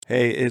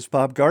Hey, it's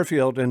Bob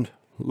Garfield, and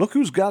look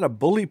who's got a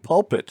bully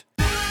pulpit.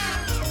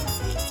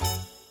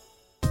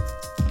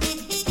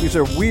 These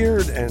are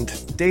weird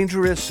and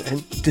dangerous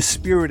and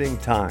dispiriting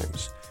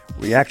times.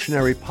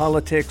 Reactionary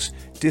politics,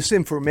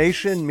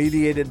 disinformation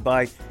mediated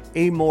by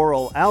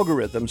amoral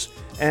algorithms,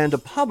 and a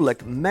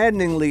public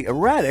maddeningly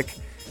erratic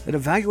at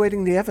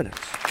evaluating the evidence.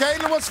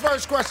 Caitlin, what's the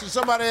first question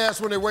somebody asks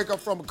when they wake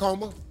up from a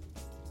coma?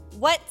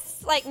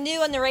 What's,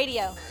 new on the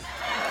radio?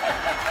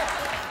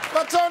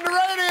 What's on the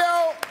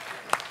radio?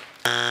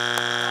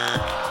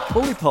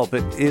 Bully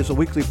Pulpit is a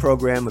weekly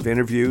program of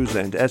interviews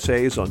and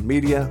essays on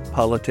media,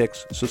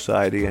 politics,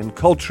 society, and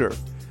culture.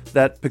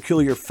 That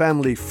peculiar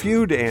Family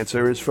Feud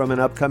answer is from an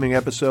upcoming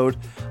episode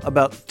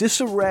about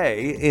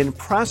disarray in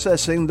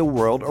processing the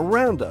world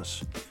around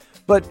us.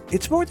 But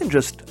it's more than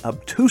just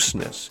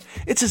obtuseness.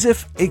 It's as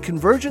if a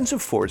convergence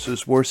of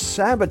forces were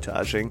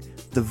sabotaging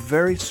the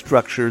very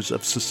structures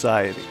of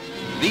society.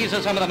 These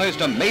are some of the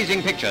most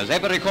amazing pictures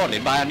ever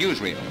recorded by a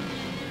newsreel.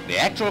 The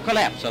actual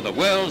collapse of the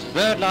world's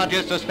third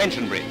largest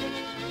suspension bridge.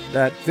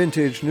 That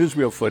vintage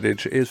newsreel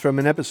footage is from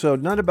an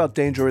episode not about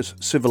dangerous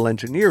civil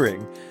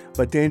engineering,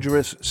 but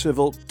dangerous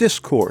civil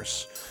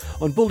discourse.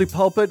 On Bully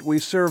Pulpit, we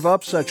serve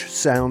up such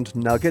sound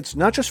nuggets,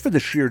 not just for the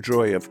sheer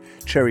joy of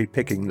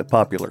cherry-picking the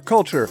popular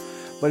culture,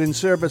 but in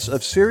service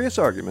of serious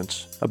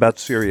arguments about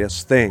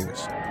serious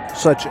things,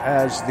 such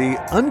as the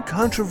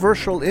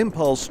uncontroversial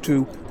impulse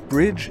to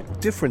bridge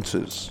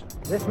differences.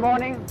 This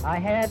morning, I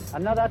had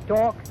another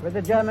talk with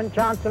the German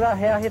Chancellor,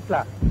 Herr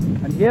Hitler.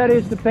 And here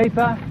is the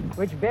paper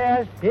which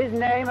bears his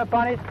name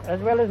upon it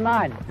as well as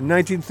mine. In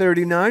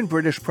 1939,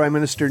 British Prime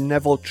Minister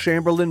Neville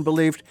Chamberlain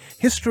believed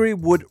history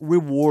would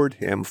reward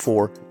him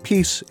for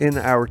peace in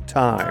our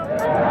time,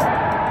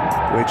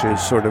 which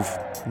is sort of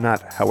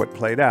not how it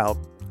played out,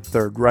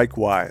 Third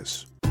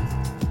Reich-wise.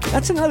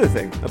 That's another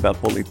thing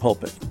about Bully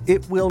Pulpit.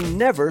 It will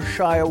never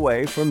shy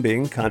away from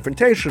being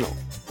confrontational.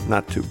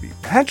 Not to be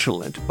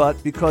petulant,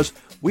 but because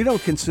we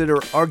don't consider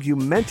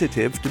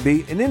argumentative to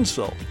be an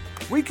insult.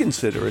 We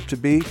consider it to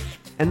be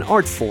an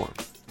art form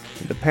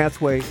and a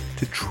pathway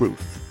to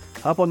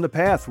truth. Hop on the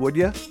path, would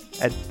you?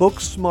 At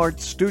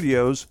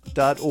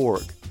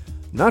booksmartstudios.org.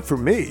 Not for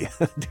me.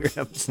 Dear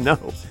heavens,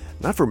 no.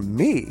 Not for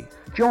me.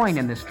 Join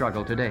in this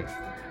struggle today,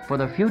 for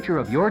the future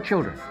of your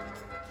children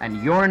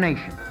and your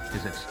nation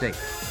is at stake.